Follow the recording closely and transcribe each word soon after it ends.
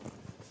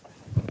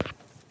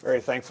Very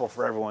thankful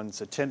for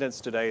everyone's attendance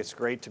today. It's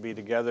great to be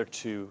together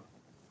to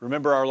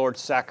remember our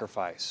Lord's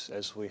sacrifice,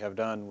 as we have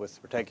done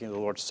with partaking of the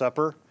Lord's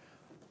Supper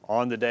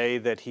on the day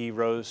that He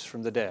rose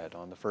from the dead,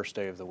 on the first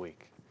day of the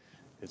week.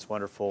 It's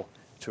wonderful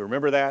to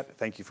remember that.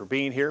 Thank you for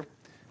being here.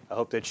 I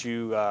hope that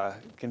you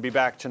can be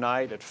back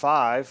tonight at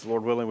 5.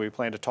 Lord willing, we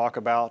plan to talk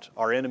about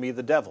our enemy,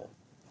 the devil,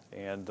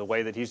 and the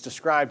way that he's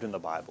described in the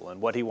Bible and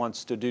what he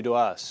wants to do to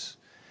us,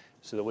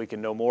 so that we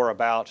can know more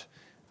about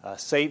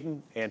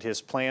Satan and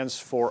his plans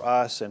for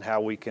us and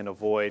how we can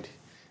avoid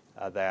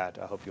that.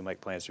 I hope you'll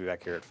make plans to be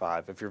back here at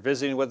 5. If you're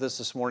visiting with us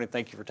this morning,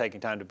 thank you for taking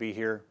time to be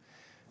here.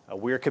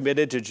 We're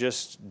committed to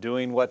just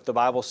doing what the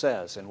Bible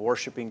says and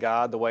worshiping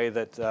God the way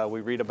that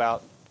we read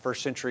about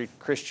first century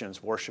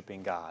Christians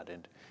worshiping God.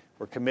 And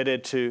we're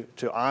committed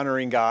to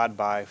honoring God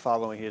by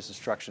following His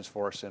instructions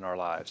for us in our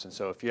lives. And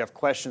so if you have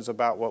questions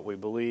about what we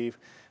believe,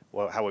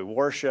 how we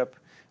worship,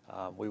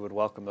 we would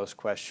welcome those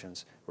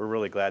questions. We're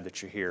really glad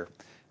that you're here.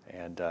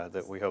 And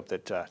that we hope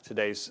that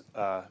today's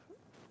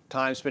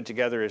time spent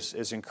together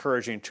is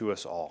encouraging to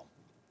us all.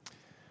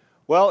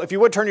 Well, if you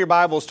would turn your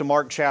Bibles to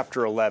Mark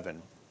chapter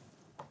 11.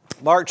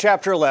 Mark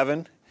chapter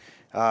 11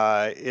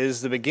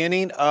 is the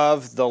beginning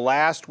of the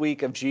last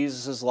week of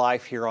Jesus'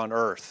 life here on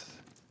earth.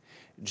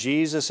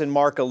 Jesus in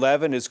Mark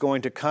 11 is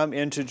going to come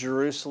into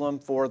Jerusalem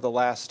for the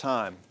last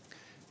time.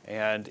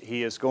 And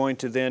He is going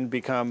to then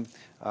become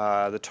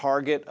the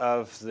target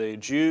of the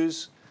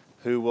Jews,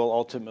 who will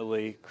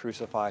ultimately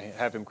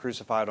have Him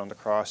crucified on the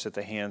cross at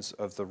the hands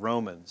of the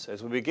Romans.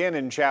 As we begin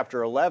in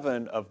chapter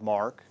 11 of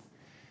Mark,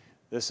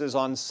 this is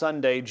on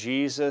Sunday.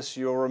 Jesus,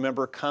 you'll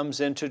remember, comes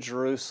into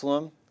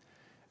Jerusalem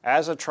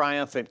as a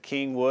triumphant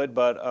king would,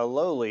 but a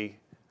lowly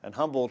and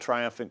humble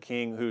triumphant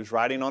king who's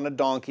riding on a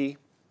donkey.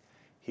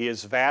 He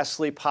is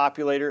vastly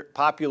popular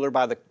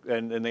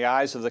in the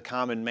eyes of the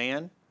common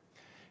man.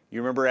 You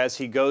remember as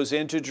He goes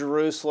into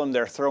Jerusalem,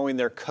 they're throwing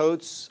their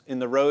coats in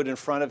the road in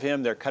front of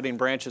Him. They're cutting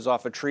branches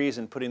off of trees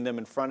and putting them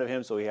in front of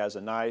Him so He has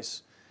a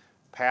nice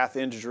path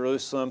into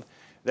Jerusalem.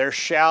 They're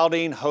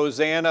shouting,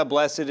 "Hosanna,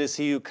 blessed is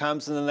He who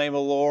comes in the name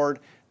of the Lord."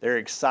 They're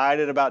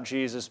excited about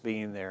Jesus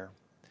being there.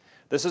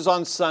 This is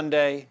on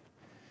Sunday.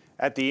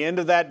 At the end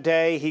of that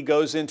day, He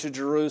goes into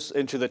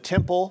the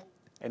temple,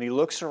 and He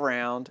looks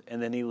around,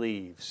 and then He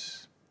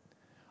leaves.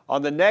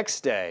 On the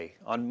next day,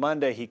 on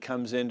Monday, He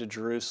comes into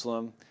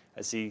Jerusalem.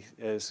 As He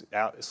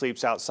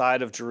sleeps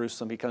outside of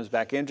Jerusalem, He comes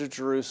back into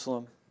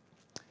Jerusalem.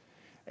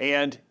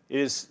 And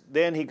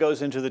then He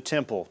goes into the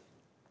temple.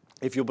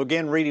 If you'll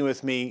begin reading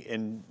with me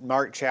in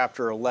Mark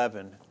chapter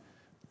 11,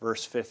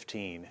 verse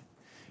 15.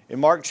 In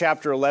Mark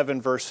chapter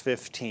 11, verse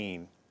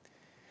 15.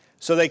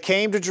 So they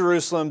came to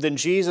Jerusalem. Then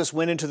Jesus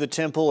went into the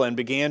temple and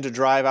began to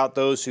drive out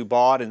those who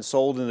bought and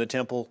sold in the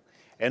temple,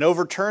 and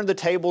overturned the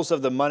tables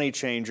of the money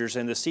changers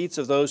and the seats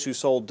of those who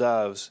sold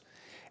doves.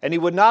 And He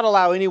would not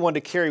allow anyone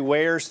to carry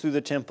wares through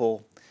the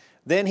temple.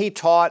 Then He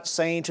taught,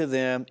 saying to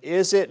them,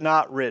 "Is it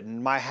not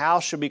written, my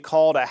house shall be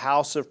called a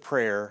house of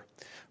prayer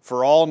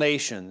for all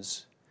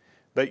nations,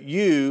 but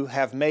you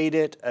have made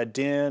it a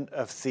den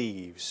of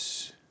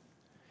thieves."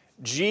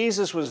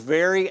 Jesus was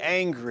very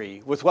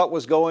angry with what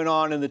was going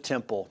on in the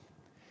temple.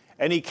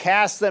 And He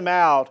casts them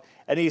out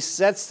and He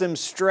sets them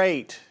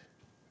straight.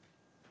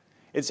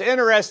 It's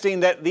interesting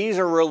that these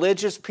are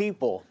religious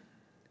people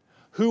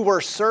who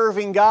were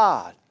serving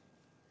God.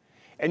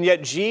 And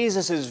yet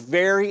Jesus is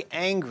very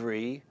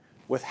angry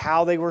with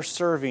how they were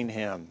serving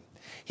Him.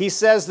 He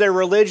says their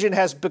religion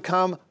has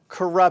become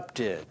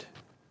corrupted.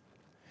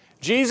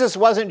 Jesus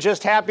wasn't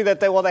just happy that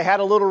they had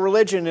a little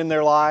religion in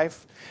their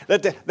life.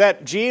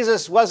 That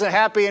Jesus wasn't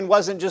happy and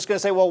wasn't just going to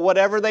say, well,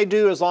 whatever they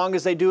do, as long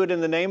as they do it in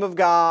the name of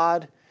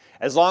God,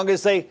 as long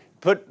as they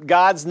put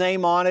God's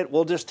name on it,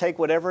 we'll just take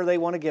whatever they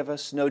want to give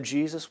us. No,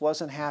 Jesus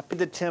wasn't happy.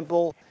 The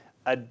temple,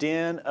 a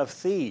den of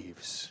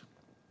thieves.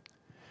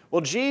 Well,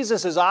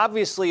 Jesus is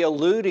obviously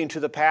alluding to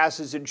the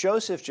passage that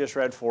Joseph just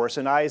read for us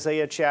in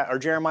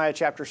Jeremiah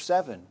chapter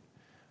 7,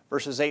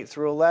 verses 8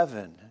 through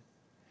 11.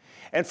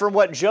 And from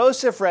what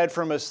Joseph read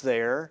from us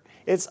there,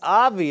 it's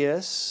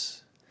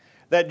obvious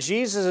that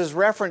Jesus'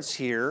 reference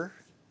here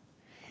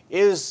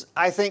is,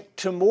 I think,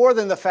 to more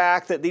than the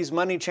fact that these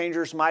money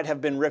changers might have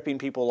been ripping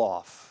people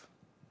off.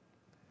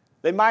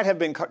 They might have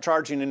been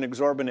charging an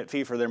exorbitant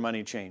fee for their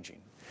money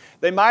changing.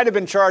 They might have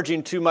been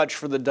charging too much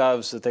for the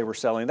doves that they were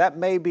selling. That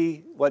may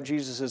be what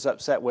Jesus is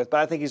upset with, but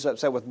I think He's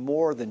upset with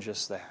more than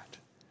just that.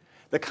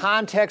 The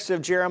context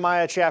of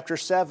Jeremiah chapter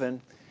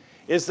 7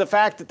 is the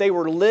fact that they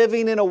were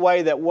living in a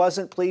way that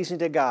wasn't pleasing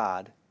to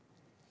God,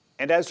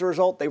 and as a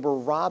result, they were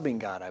robbing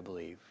God, I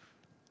believe.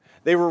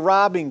 They were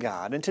robbing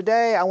God. And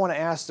today, I want to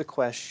ask the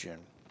question,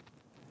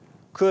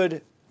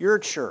 could your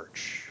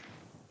church,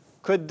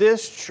 could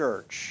this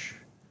church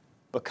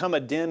become a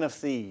den of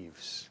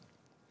thieves?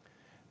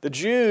 The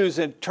Jews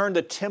had turned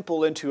the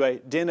temple into a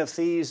den of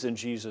thieves in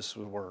Jesus'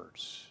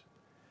 words.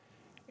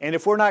 And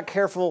if we're not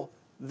careful,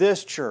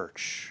 this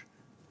church,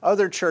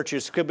 other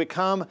churches could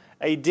become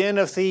a den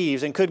of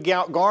thieves and could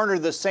garner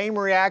the same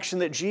reaction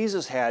that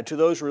Jesus had to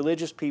those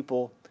religious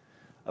people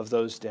of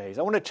those days.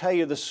 I want to tell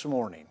you this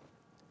morning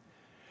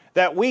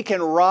that we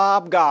can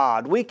rob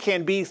God, we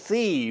can be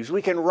thieves,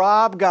 we can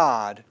rob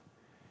God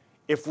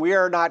if we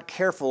are not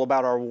careful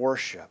about our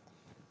worship.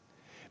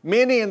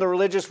 Many in the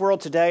religious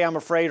world today, I'm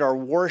afraid, are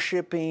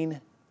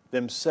worshiping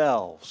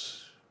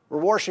themselves. We're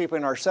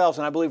worshiping ourselves,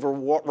 and I believe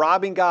we're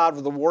robbing God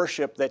of the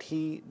worship that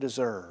He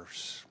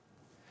deserves.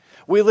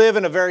 We live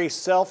in a very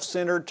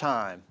self-centered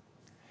time,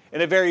 in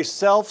a very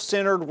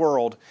self-centered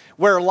world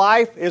where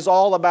life is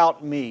all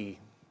about me.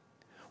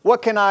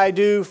 What can I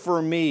do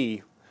for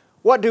me?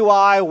 What do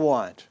I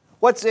want?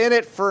 What's in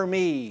it for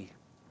me?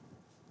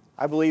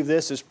 I believe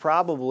this is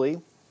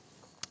probably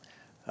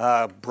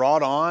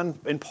brought on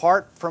in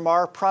part from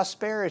our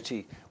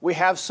prosperity. We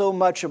have so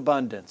much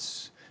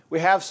abundance. We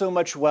have so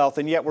much wealth,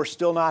 and yet we're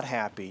still not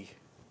happy.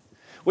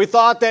 We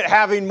thought that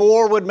having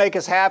more would make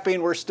us happy,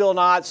 and we're still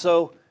not.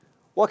 So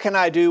what can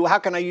I do? How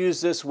can I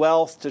use this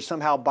wealth to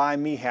somehow buy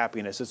me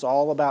happiness? It's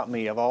all about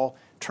me. I've all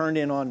turned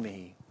in on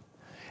me.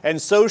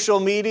 And social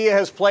media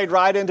has played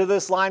right into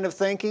this line of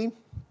thinking.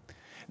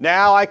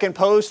 Now I can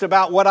post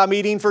about what I'm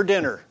eating for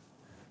dinner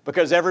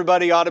because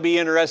everybody ought to be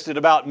interested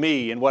about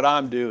me and what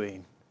I'm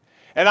doing.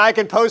 And I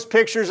can post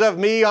pictures of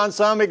me on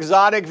some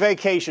exotic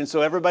vacation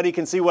so everybody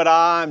can see what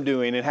I'm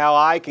doing and how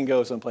I can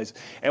go someplace.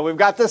 And we've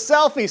got the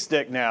selfie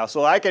stick now,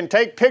 so I can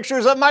take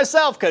pictures of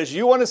myself because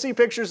you want to see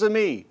pictures of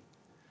me.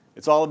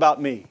 It's all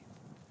about me.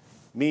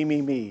 Me,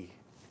 me, me.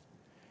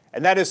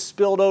 And that has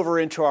spilled over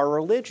into our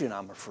religion,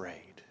 I'm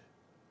afraid.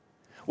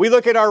 We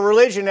look at our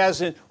religion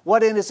as in,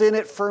 what is in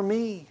it for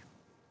me?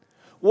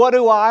 What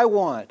do I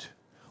want?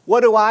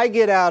 What do I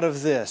get out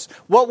of this?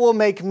 What will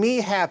make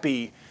me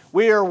happy?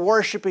 We are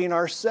worshiping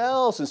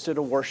ourselves instead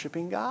of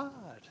worshiping God.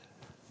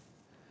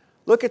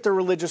 Look at the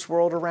religious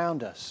world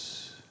around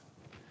us.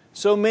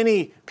 So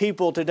many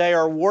people today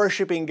are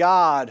worshiping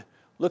God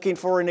looking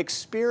for an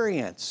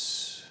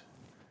experience.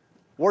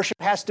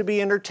 Worship has to be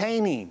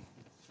entertaining.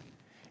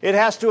 It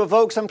has to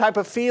evoke some type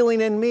of feeling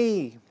in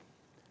me.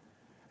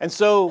 And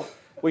so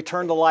we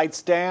turn the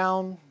lights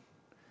down,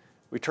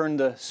 we turn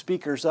the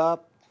speakers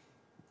up,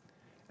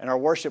 and our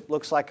worship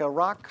looks like a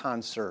rock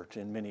concert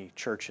in many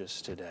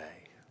churches today.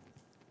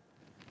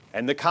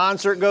 And the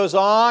concert goes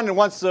on, and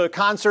once the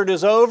concert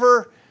is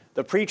over,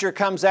 the preacher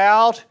comes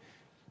out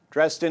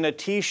dressed in a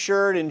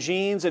t-shirt and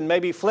jeans and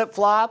maybe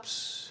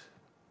flip-flops,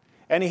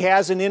 and he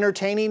has an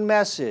entertaining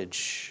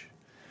message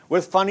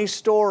with funny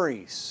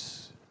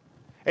stories.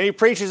 And he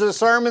preaches a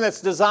sermon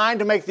that's designed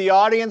to make the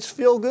audience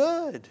feel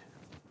good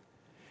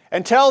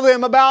and tell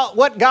them about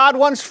what God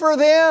wants for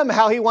them,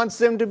 how He wants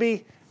them to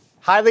be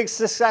highly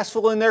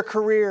successful in their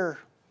career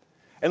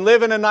and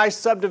live in a nice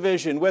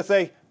subdivision with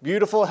a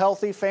beautiful,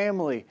 healthy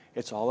family.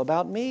 It's all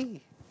about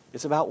me.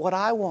 It's about what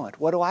I want.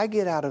 What do I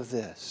get out of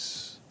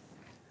this?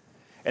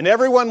 And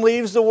everyone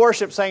leaves the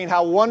worship saying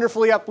how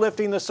wonderfully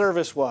uplifting the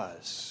service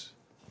was.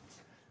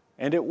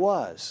 And it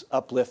was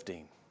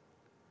uplifting.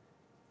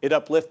 It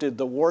uplifted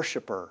the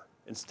worshiper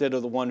instead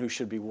of the one who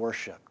should be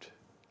worshiped.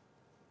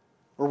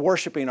 We're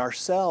worshiping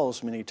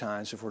ourselves many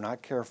times if we're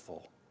not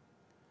careful.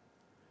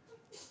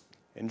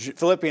 In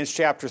Philippians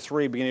chapter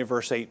 3, beginning of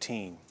verse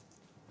 18.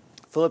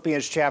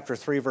 Philippians chapter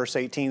 3, verse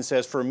 18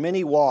 says, "For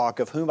many walk,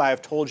 of whom I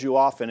have told you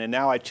often, and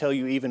now I tell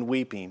you even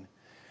weeping,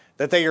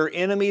 that they are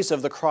enemies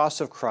of the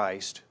cross of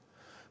Christ,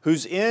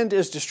 whose end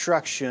is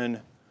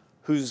destruction,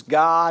 whose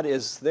God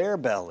is their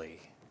belly,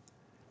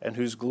 and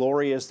whose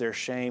glory is their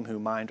shame, who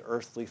mind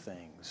earthly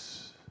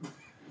things."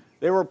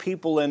 There were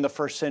people in the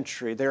first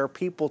century. There are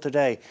people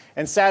today.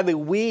 And sadly,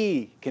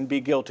 we can be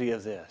guilty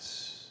of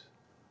this,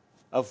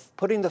 of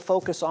putting the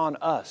focus on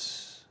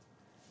us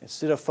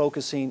instead of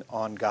focusing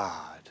on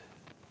God.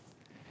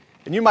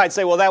 And you might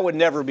say, well, that would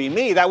never be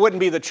me. That wouldn't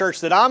be the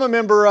church that I'm a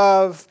member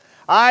of.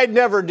 I'd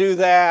never do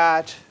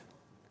that.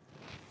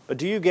 But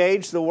do you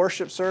gauge the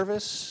worship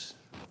service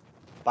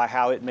by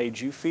how it made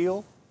you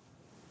feel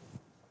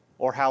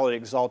or how it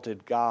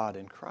exalted God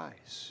in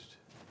Christ?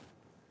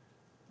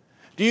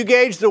 Do you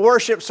gauge the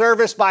worship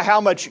service by how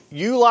much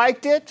you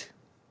liked it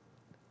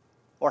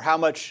or how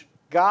much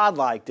God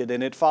liked it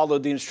and it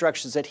followed the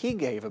instructions that He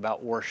gave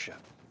about worship?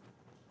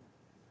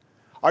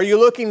 Are you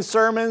looking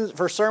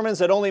for sermons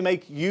that only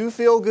make you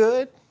feel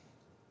good?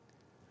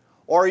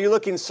 Or are you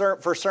looking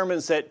for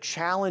sermons that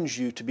challenge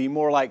you to be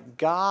more like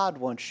God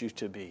wants you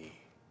to be?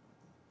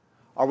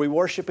 Are we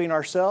worshiping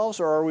ourselves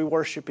or are we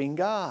worshiping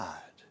God?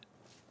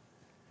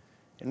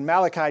 In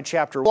Malachi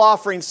chapter 1,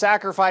 offering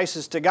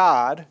sacrifices to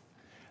God,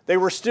 they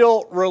were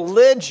still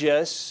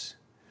religious,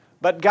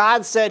 but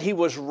God said He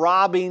was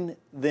robbing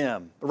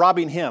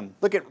him.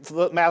 Look at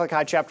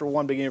Malachi chapter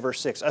 1, beginning of verse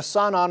 6. "A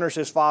son honors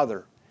his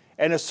father,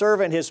 and a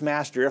servant his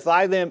master. If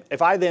I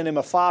then am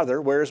a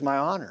father, where is my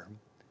honor?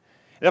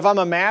 And if I'm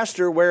a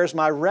master, where is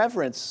my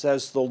reverence,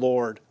 says the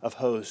Lord of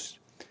hosts,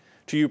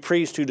 to you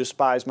priests who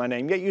despise my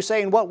name? Yet you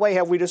say, in what way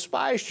have we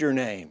despised your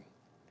name?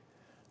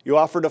 You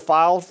offer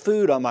defiled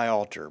food on my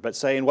altar, but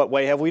say, in what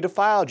way have we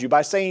defiled you?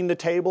 By saying the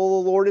table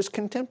of the Lord is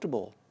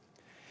contemptible.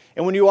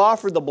 And when you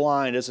offer the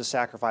blind as a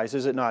sacrifice,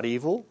 is it not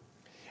evil?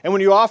 And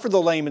when you offer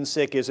the lame and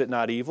sick, is it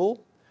not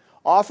evil?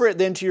 Offer it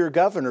then to your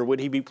governor. Would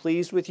he be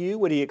pleased with you?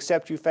 Would he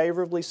accept you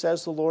favorably,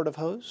 says the Lord of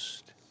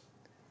hosts?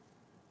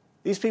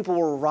 These people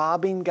were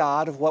robbing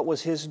God of what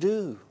was his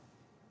due.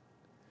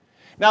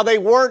 Now, they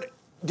weren't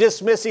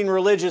dismissing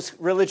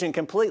religion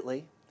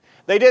completely.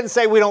 They didn't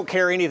say we don't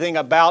care anything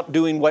about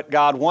doing what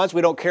God wants.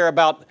 We don't care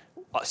about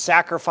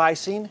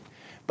sacrificing.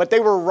 But they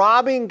were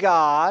robbing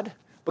God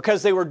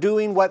because they were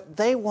doing what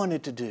they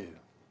wanted to do.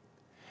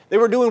 They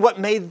were doing what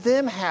made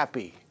them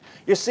happy.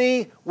 You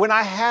see, when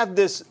I have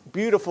this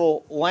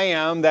beautiful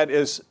lamb that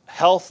is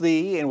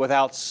healthy and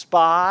without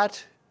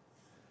spot,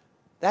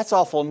 that's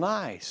awful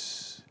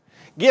nice.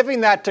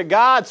 Giving that to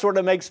God sort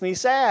of makes me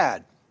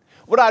sad.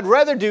 What I'd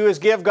rather do is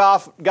give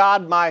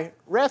God my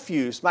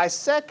refuse, my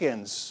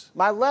seconds,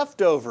 my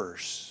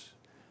leftovers.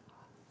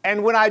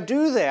 And when I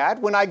do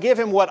that, when I give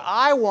Him what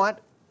I want,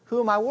 who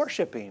am I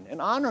worshiping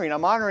and honoring?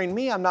 I'm honoring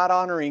me, I'm not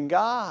honoring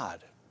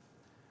God.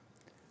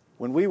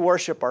 When we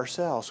worship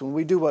ourselves, when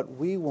we do what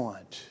we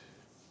want,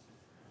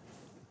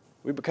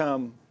 we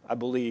become, I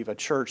believe, a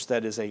church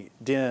that is a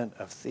den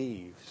of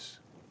thieves.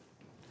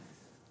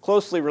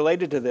 Closely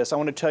related to this, I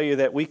want to tell you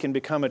that we can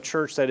become a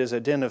church that is a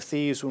den of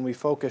thieves when we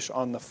focus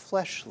on the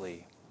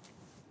fleshly.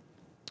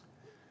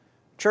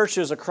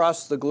 Churches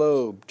across the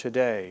globe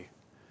today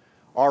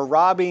are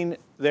robbing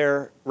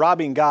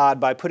God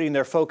by putting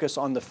their focus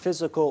on the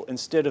physical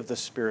instead of the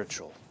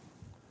spiritual.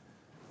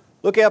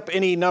 Look up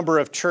any number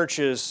of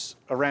churches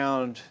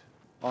around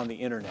on the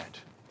internet,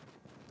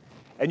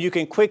 and you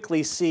can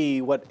quickly see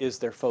what is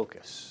their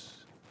focus.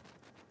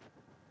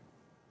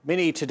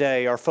 Many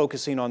today are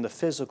focusing on the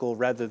physical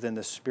rather than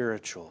the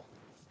spiritual.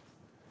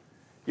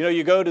 You know,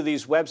 you go to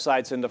these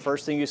websites and the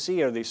first thing you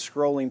see are these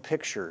scrolling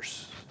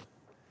pictures.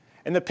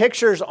 And the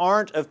pictures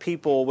aren't of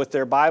people with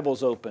their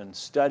Bibles open,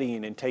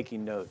 studying and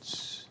taking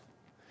notes.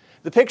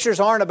 The pictures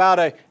aren't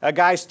about a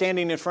guy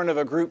standing in front of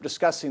a group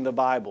discussing the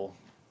Bible.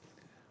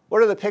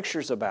 What are the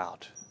pictures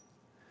about?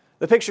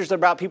 The pictures are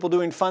about people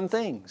doing fun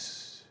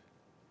things,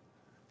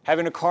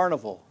 having a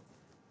carnival.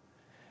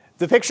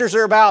 The pictures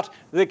are about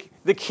the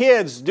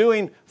kids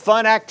doing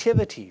fun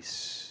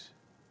activities.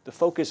 The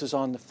focus is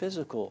on the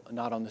physical and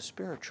not on the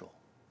spiritual.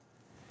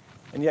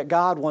 And yet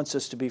God wants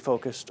us to be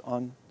focused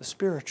on the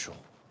spiritual.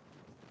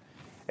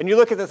 And you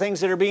look at the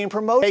things that are being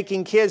promoted,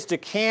 taking kids to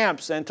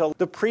camps and to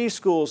the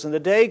preschools and the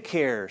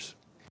daycares,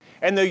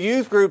 and the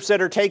youth groups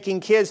that are taking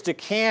kids to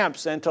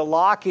camps and to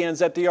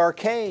lock-ins at the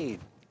arcade,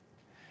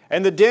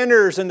 and the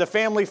dinners and the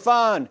family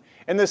fun,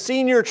 and the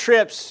senior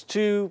trips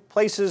to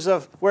places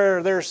of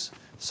where there's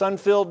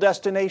sun-filled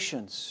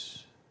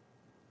destinations.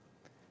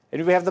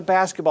 And we have the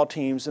basketball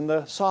teams and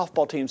the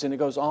softball teams, and it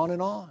goes on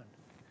and on.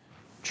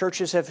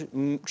 Churches have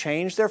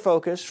changed their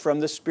focus from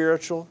the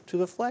spiritual to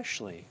the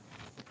fleshly.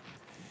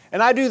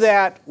 And I do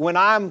that when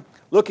I'm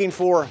looking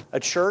for a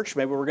church.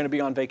 Maybe we're going to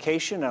be on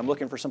vacation and I'm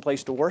looking for some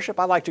place to worship.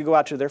 I like to go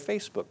out to their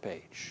Facebook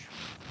page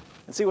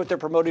and see what they're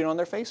promoting on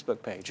their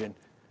Facebook page. And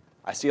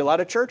I see a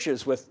lot of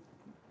churches with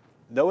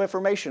no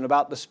information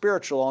about the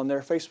spiritual on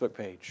their Facebook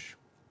page.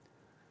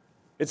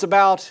 It's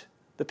about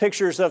the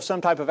pictures of some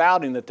type of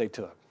outing that they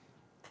took,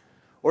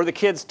 or the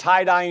kids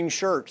tie-dyeing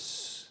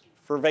shirts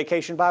for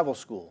Vacation Bible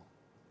School,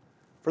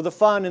 for the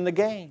fun and the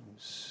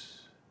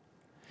games.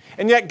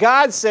 And yet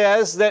God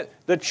says that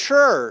the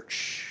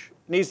church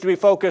needs to be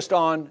focused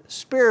on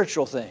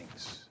spiritual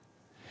things.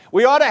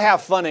 We ought to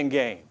have fun and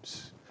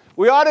games.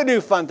 We ought to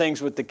do fun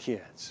things with the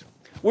kids.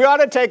 We ought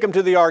to take them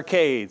to the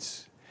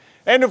arcades.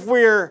 And if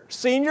we're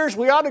seniors,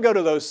 we ought to go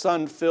to those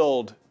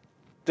sun-filled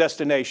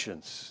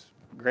destinations.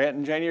 Grant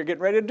and Janie are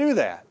getting ready to do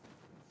that.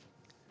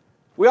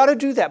 We ought to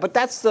do that, but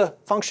that's the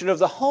function of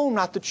the home,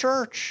 not the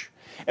church.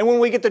 And when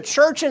we get the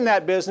church in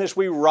that business,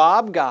 we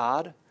rob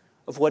God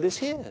of what is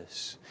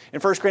His. In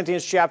 1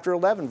 Corinthians chapter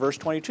 11, verse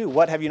 22,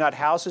 what, have you not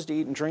houses to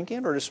eat and drink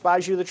in, or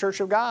despise you the church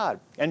of God,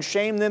 and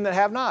shame them that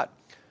have not?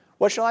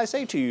 What shall I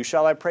say to you?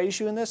 Shall I praise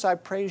you in this? I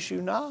praise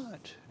you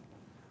not.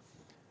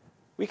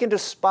 We can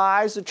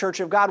despise the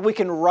church of God. We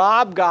can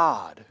rob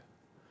God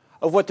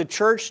of what the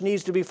church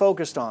needs to be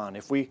focused on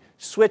if we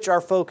switch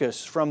our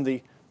focus from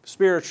the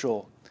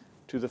spiritual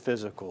to the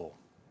physical.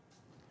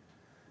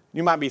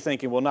 You might be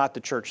thinking, well, not the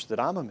church that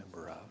I'm a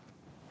member of.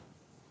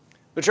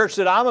 The church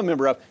that I'm a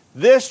member of,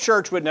 this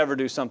church would never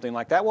do something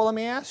like that. Well, let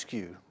me ask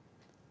you,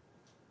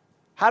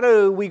 how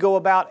do we go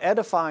about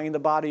edifying the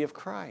body of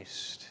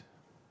Christ?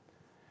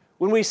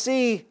 When we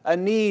see a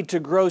need to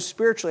grow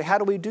spiritually, how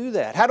do we do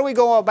that? How do we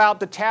go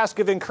about the task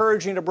of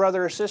encouraging a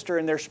brother or sister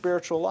in their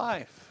spiritual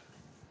life?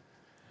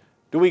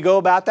 Do we go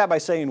about that by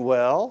saying,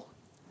 well,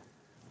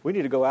 we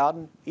need to go out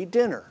and eat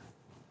dinner.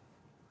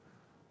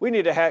 We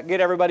need to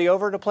get everybody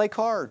over to play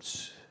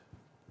cards.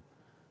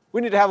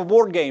 We need to have a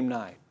board game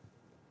night.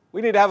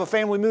 We need to have a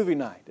family movie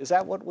night. Is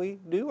that what we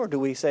do? Or do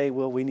we say,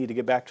 well, we need to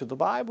get back to the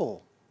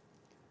Bible?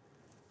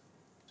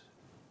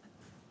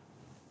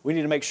 We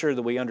need to make sure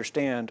that we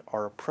understand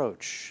our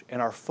approach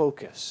and our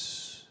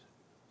focus.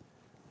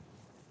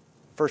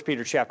 1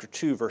 Peter chapter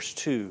 2, verse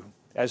 2,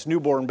 as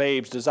newborn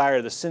babes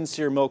desire the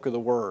sincere milk of the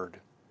Word,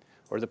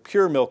 or the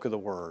pure milk of the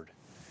Word,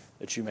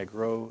 that you may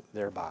grow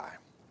thereby.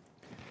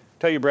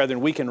 tell you, brethren,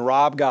 we can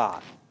rob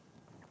God.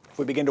 If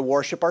we begin to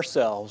worship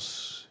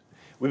ourselves,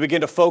 we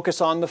begin to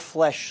focus on the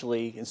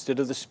fleshly instead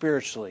of the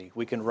spiritually,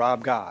 we can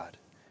rob God.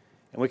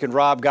 And we can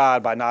rob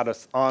God by not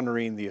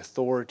honoring the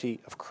authority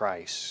of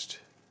Christ.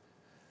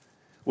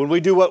 When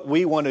we do what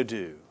we want to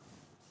do,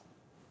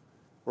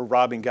 we're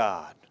robbing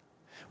God.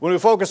 When we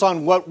focus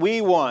on what we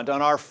want,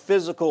 on our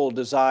physical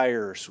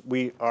desires,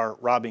 we are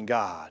robbing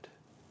God.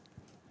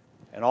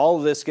 And all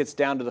of this gets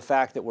down to the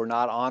fact that we're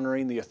not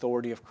honoring the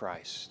authority of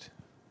Christ.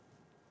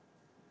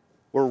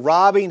 We're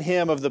robbing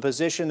Him of the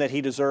position that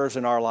He deserves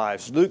in our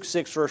lives. Luke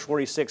 6, verse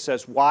 46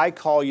 says, "Why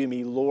call you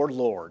me Lord,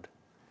 Lord,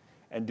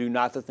 and do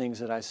not the things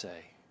that I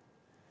say?"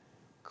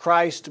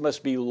 Christ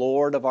must be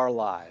Lord of our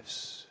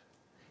lives.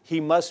 He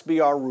must be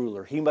our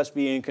ruler. He must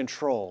be in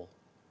control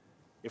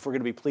if we're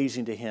going to be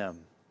pleasing to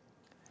Him.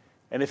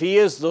 And if He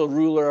is the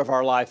ruler of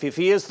our life, if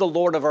He is the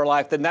Lord of our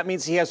life, then that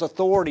means He has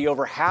authority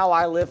over how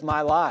I live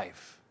my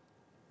life.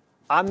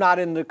 I'm not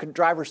in the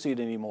driver's seat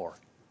anymore.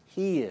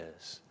 He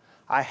is.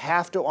 I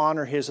have to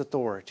honor His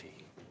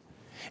authority.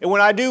 And when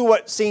I do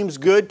what seems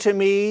good to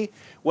me,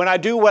 when I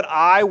do what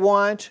I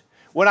want,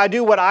 when I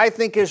do what I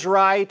think is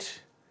right,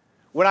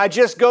 when I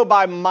just go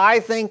by my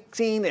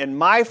thinking and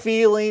my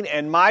feeling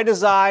and my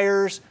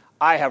desires,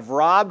 I have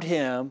robbed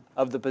Him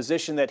of the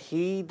position that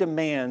He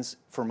demands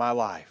for my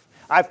life.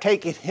 I've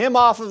taken Him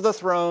off of the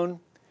throne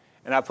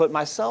and I put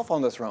myself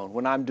on the throne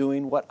when I'm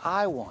doing what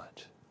I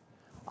want.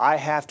 I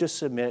have to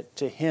submit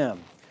to Him.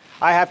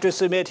 I have to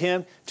submit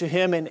to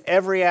Him in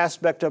every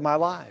aspect of my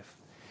life.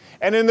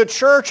 And in the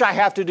church, I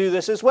have to do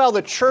this as well.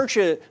 The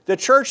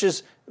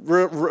church's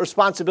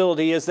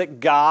responsibility is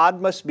that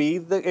God must be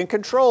in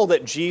control,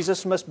 that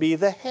Jesus must be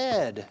the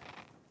head.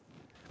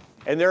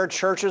 And there are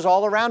churches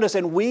all around us,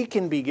 and we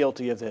can be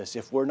guilty of this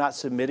if we're not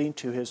submitting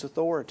to His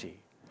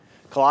authority.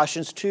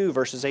 Colossians 2,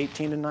 verses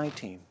 18 and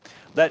 19.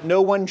 "Let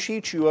no one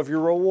cheat you of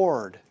your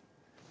reward.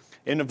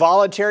 In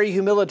voluntary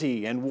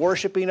humility and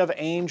worshiping of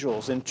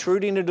angels,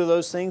 intruding into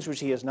those things which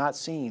he has not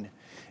seen,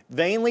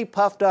 vainly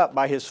puffed up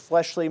by his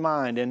fleshly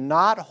mind, and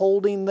not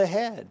holding the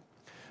head,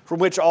 from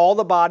which all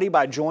the body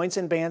by joints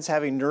and bands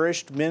having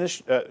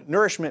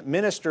nourishment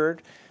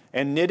ministered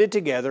and knitted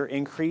together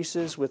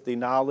increases with the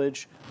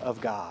knowledge of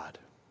God."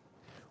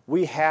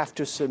 We have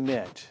to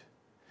submit.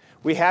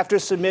 We have to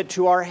submit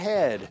to our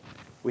head.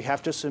 We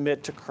have to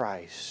submit to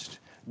Christ.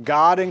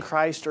 God and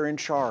Christ are in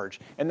charge,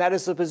 and that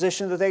is the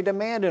position that they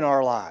demand in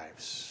our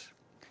lives.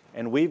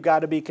 And we've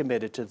got to be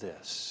committed to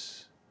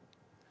this.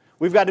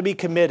 We've got to be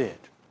committed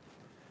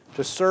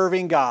to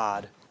serving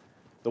God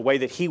the way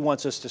that He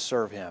wants us to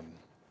serve Him.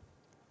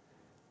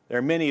 There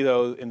are many,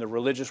 though, in the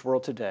religious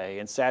world today,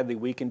 and sadly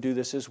we can do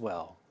this as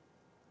well,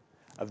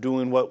 of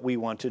doing what we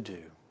want to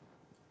do.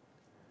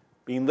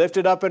 Being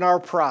lifted up in our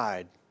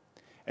pride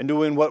and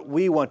doing what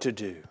we want to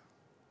do,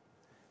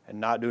 and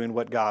not doing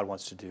what God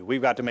wants to do.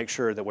 We've got to make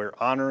sure that we're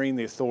honoring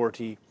the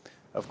authority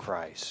of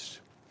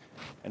Christ.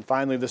 And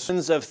finally, the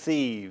sins of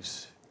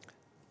thieves.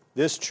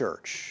 This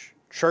church,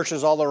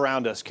 churches all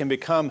around us, can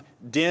become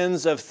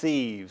dens of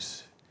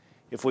thieves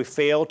if we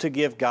fail to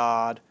give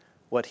God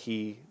what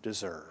He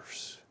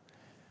deserves.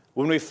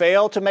 When we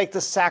fail to make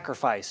the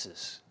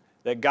sacrifices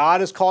that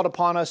God has called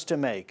upon us to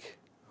make,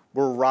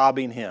 we're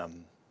robbing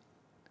Him.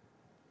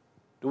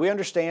 Do we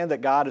understand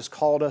that God has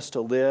called us to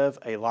live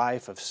a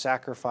life of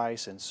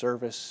sacrifice and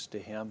service to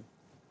Him?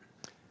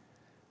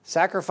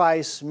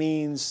 Sacrifice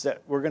means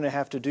that we're going to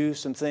have to do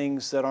some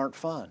things that aren't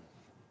fun.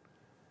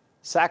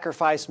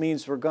 Sacrifice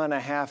means we're going to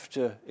have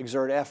to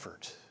exert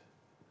effort.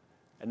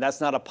 And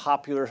that's not a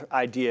popular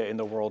idea in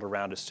the world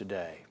around us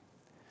today.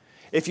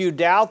 If you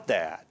doubt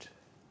that,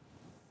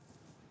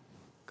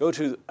 go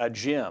to a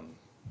gym.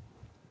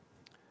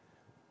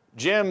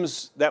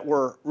 Gyms that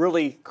were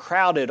really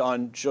crowded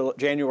on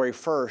January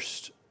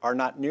 1st are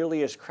not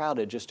nearly as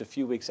crowded just a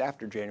few weeks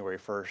after January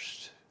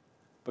 1st,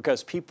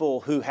 because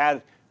people who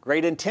had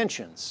great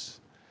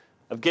intentions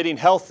of getting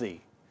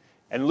healthy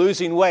and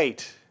losing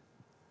weight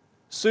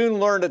soon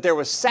learned that there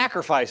was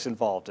sacrifice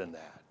involved in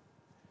that.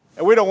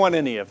 And we don't want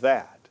any of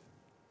that.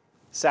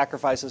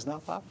 Sacrifice is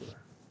not popular.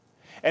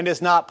 And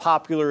it's not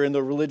popular in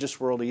the religious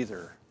world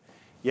either.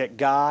 Yet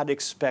God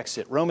expects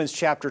it. Romans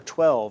chapter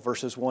 12,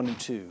 verses 1 and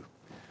 2.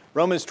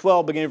 Romans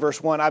 12, beginning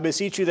verse 1, "I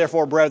beseech you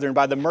therefore, brethren,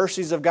 by the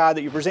mercies of God,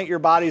 that you present your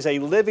bodies a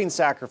living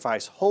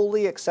sacrifice,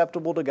 wholly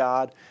acceptable to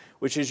God,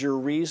 which is your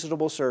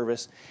reasonable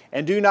service.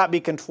 And do not be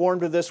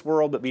conformed to this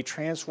world, but be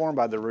transformed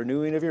by the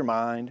renewing of your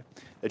mind,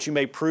 that you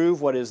may prove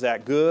what is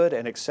that good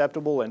and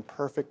acceptable and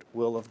perfect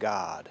will of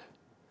God."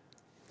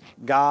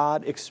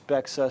 God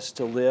expects us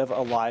to live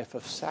a life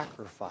of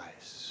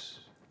sacrifice.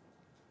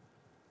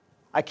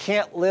 I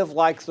can't live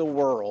like the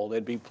world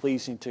and be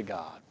pleasing to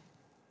God.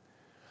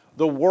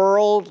 The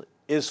world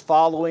is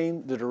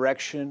following the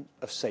direction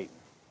of Satan.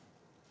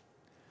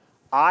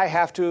 I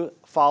have to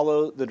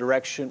follow the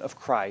direction of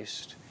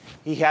Christ.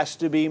 He has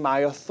to be my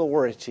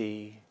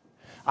authority.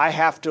 I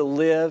have to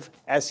live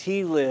as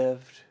He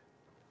lived.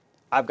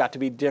 I've got to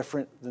be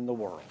different than the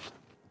world.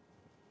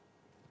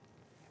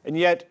 And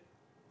yet,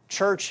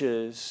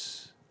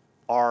 churches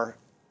are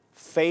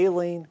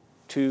failing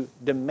to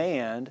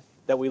demand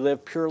that we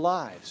live pure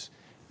lives.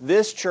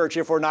 This church,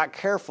 if we're not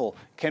careful,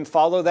 can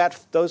follow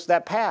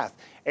that path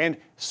and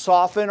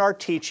soften our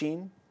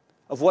teaching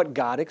of what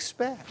God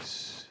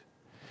expects.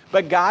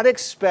 But God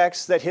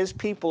expects that His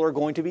people are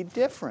going to be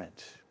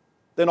different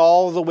than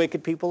all of the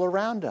wicked people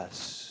around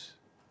us.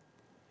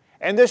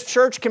 And this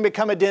church can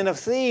become a den of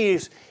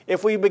thieves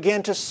if we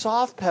begin to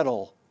soft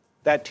pedal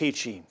that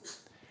teaching.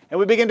 And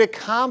we begin to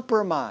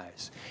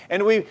compromise.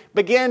 And we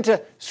begin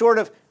to sort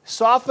of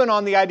soften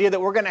on the idea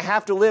that we're going to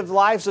have to live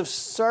lives of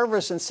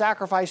service and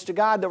sacrifice to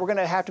God, that we're going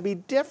to have to be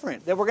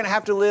different, that we're going to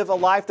have to live a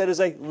life that is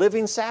a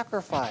living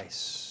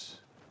sacrifice.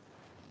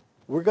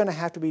 We're going to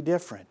have to be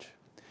different.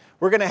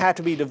 We're going to have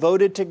to be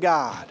devoted to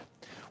God.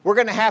 We're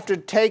going to have to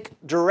take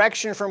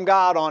direction from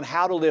God on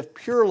how to live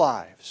pure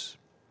lives,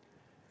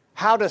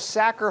 how to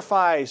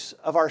sacrifice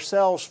of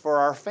ourselves for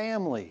our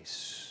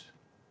families,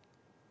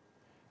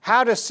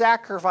 how to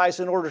sacrifice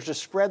in order to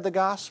spread the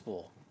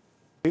gospel.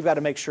 We've got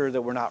to make sure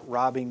that we're not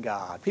robbing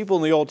God. People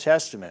in the Old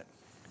Testament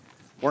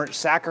weren't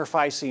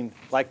sacrificing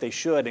like they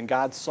should, and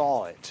God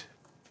saw it.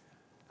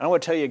 And I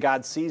want to tell you,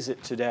 God sees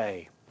it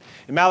today.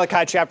 In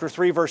Malachi chapter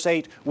 3, verse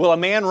 8, will a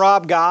man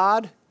rob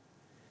God?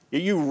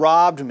 You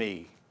robbed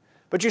me.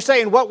 But you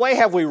say, in what way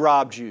have we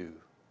robbed you?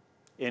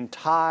 In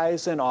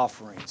tithes and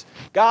offerings.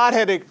 God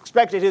had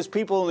expected His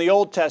people in the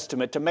Old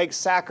Testament to make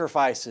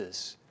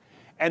sacrifices,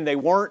 and they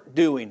weren't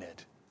doing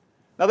it.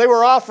 Now, they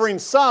were offering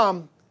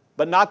some,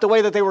 but not the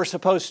way that they were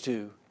supposed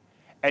to.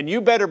 And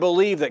you better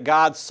believe that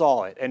God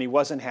saw it and He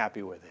wasn't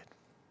happy with it.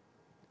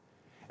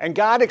 And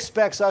God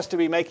expects us to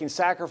be making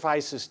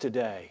sacrifices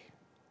today.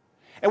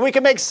 And we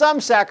can make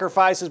some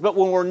sacrifices, but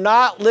when we're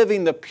not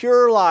living the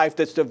pure life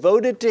that's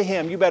devoted to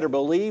Him, you better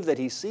believe that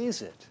He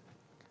sees it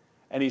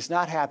and He's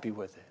not happy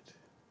with it.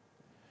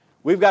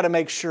 We've got to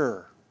make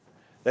sure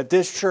that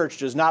this church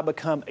does not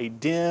become a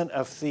den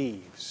of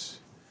thieves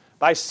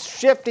by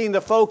shifting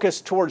the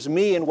focus towards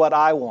me and what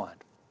I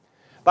want,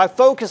 by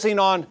focusing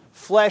on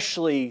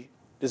fleshly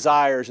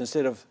desires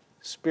instead of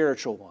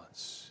spiritual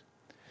ones,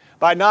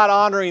 by not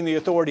honoring the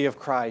authority of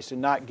Christ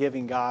and not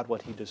giving God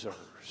what He deserves.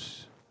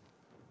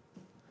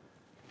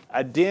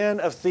 A den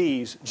of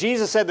thieves.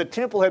 Jesus said the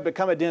temple had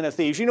become a den of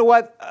thieves. You know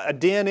what a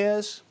den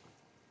is?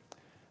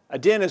 A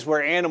den is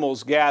where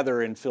animals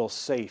gather and feel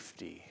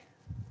safety.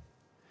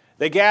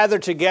 They gather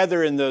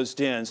together in those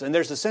dens, and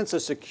there's a sense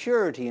of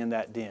security in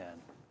that den.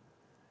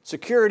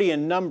 Security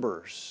in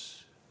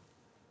numbers.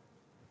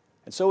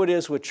 And so it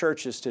is with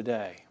churches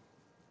today.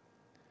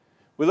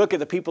 We look at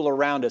the people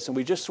around us and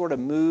we just sort of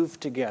move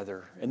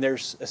together, and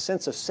there's a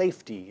sense of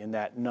safety in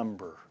that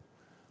number.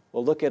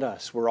 Well, look at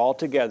us. We're all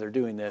together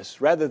doing this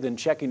rather than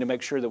checking to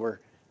make sure that we're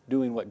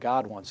doing what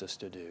God wants us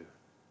to do.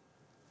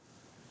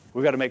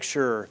 We've got to make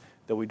sure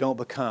that we don't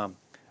become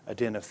a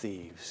den of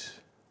thieves.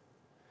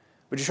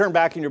 Would you turn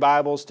back in your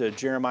Bibles to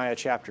Jeremiah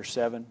chapter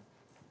 7?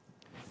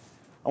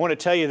 I want to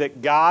tell you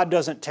that God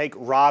doesn't take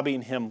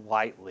robbing Him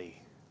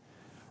lightly.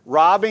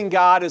 Robbing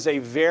God is a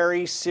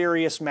very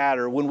serious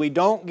matter. When we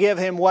don't give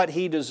Him what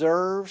He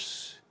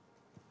deserves,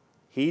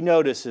 He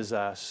notices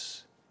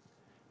us.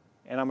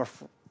 And I'm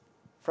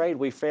afraid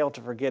we fail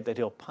to forget that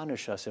He'll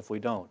punish us if we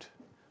don't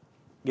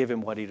give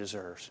Him what He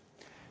deserves.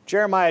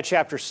 Jeremiah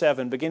chapter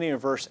 7, beginning in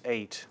verse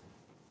 8.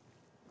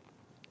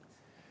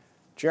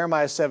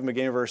 Jeremiah 7,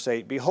 beginning in verse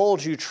 8.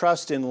 Behold, you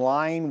trust in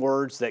lying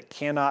words that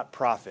cannot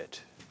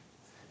profit.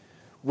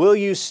 Will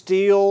you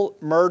steal,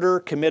 murder,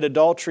 commit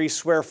adultery,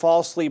 swear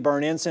falsely,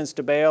 burn incense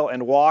to Baal,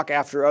 and walk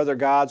after other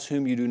gods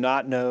whom you do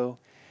not know?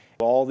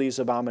 All these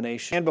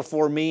abominations. Stand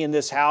before me in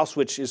this house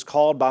which is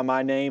called by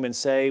my name, and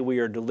say, we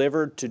are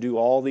delivered to do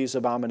all these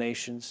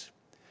abominations.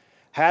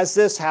 Has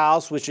this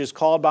house which is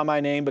called by my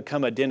name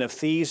become a den of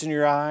thieves in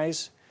your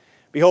eyes?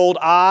 Behold,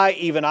 I,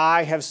 even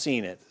I, have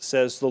seen it,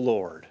 says the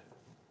Lord.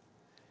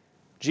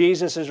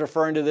 Jesus is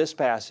referring to this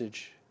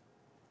passage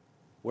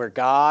where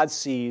God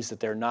sees that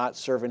they're not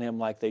serving Him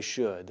like they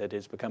should, that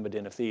it's become a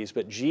den of thieves.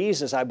 But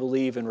Jesus, I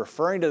believe, in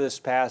referring to this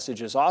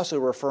passage, is also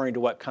referring to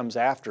what comes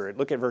after it.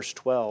 Look at verse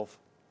 12.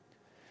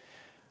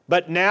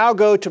 But now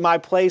go to my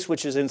place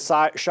which is in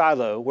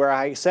Shiloh, where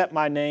I set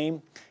my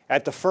name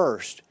at the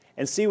first,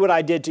 and see what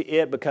I did to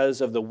it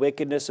because of the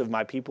wickedness of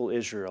my people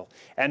Israel.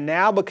 And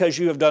now because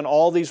you have done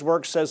all these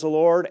works, says the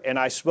Lord, and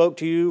I spoke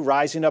to you,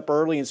 rising up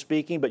early and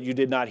speaking, but you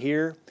did not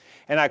hear,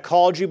 and I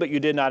called you, but you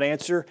did not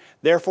answer.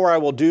 Therefore I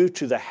will do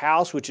to the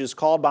house which is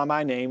called by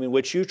my name, in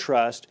which you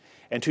trust,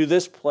 and to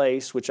this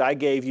place which I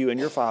gave you and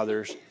your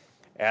fathers,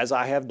 as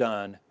I have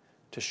done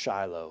to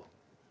Shiloh.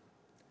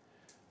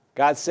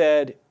 God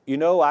said, you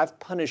know, I've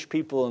punished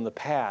people in the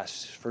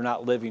past for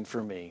not living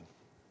for me.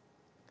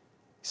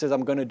 He says,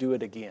 I'm going to do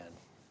it again.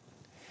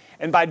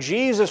 And by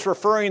Jesus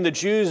referring the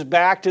Jews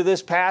back to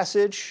this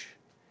passage,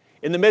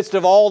 in the midst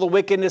of all the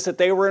wickedness that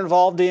they were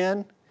involved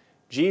in,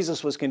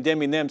 Jesus was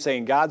condemning them,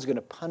 saying, God's going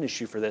to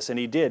punish you for this. And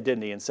He did,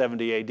 didn't He, in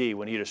 70 AD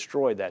when He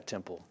destroyed that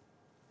temple.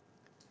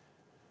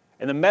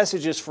 And the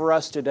message is for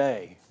us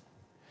today.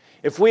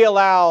 If we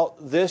allow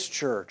this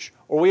church,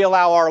 or we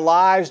allow our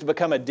lives to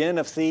become a den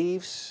of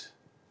thieves,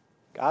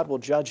 God will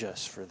judge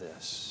us for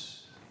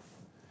this.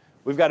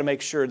 We've got to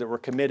make sure that we're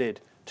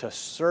committed to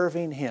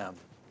serving Him,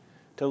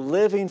 to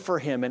living for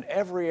Him in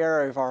every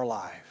area of our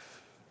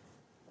life.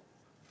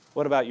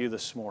 What about you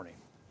this morning?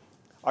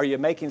 Are you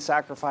making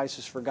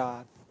sacrifices for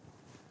God?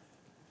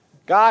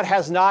 God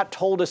has not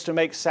told us to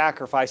make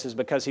sacrifices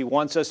because He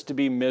wants us to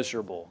be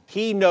miserable.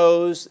 He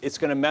knows it's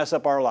going to mess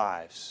up our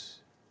lives.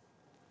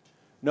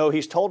 No,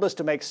 He's told us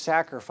to make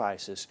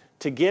sacrifices,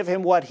 to give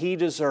Him what He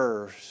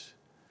deserves,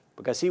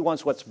 because He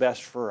wants what's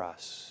best for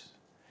us.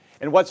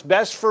 And what's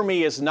best for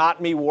me is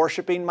not me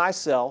worshiping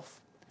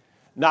myself,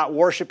 not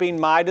worshiping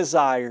my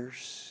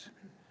desires.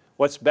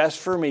 What's best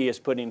for me is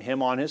putting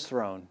Him on His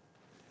throne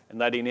and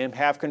letting Him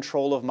have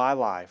control of my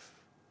life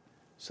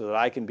so that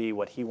I can be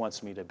what He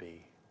wants me to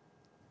be.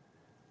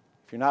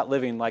 If you're not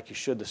living like you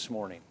should this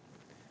morning,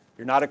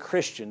 you're not a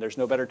Christian, there's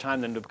no better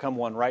time than to become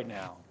one right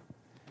now.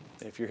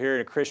 And if you're here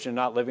a Christian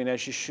not living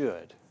as you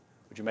should,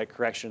 would you make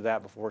correction to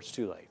that before it's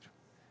too late?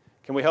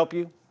 Can we help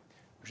you?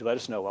 Would you let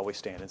us know while we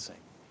stand and sing?